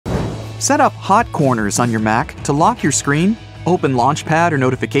Set up hot corners on your Mac to lock your screen, open Launchpad or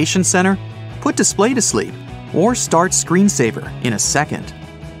Notification Center, put Display to sleep, or start Screensaver in a second.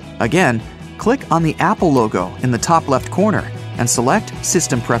 Again, click on the Apple logo in the top left corner and select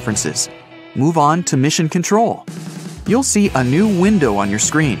System Preferences. Move on to Mission Control. You'll see a new window on your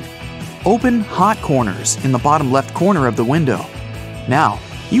screen. Open Hot Corners in the bottom left corner of the window. Now,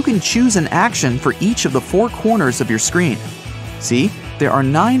 you can choose an action for each of the 4 corners of your screen. See, there are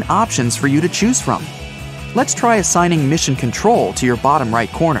 9 options for you to choose from. Let's try assigning Mission Control to your bottom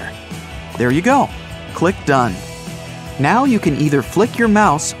right corner. There you go. Click Done. Now you can either flick your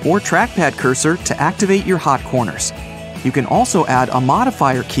mouse or trackpad cursor to activate your hot corners. You can also add a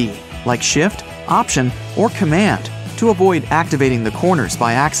modifier key like Shift, Option, or Command to avoid activating the corners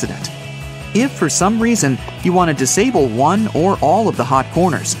by accident. If for some reason you want to disable one or all of the hot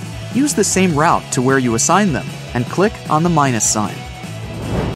corners, use the same route to where you assign them and click on the minus sign.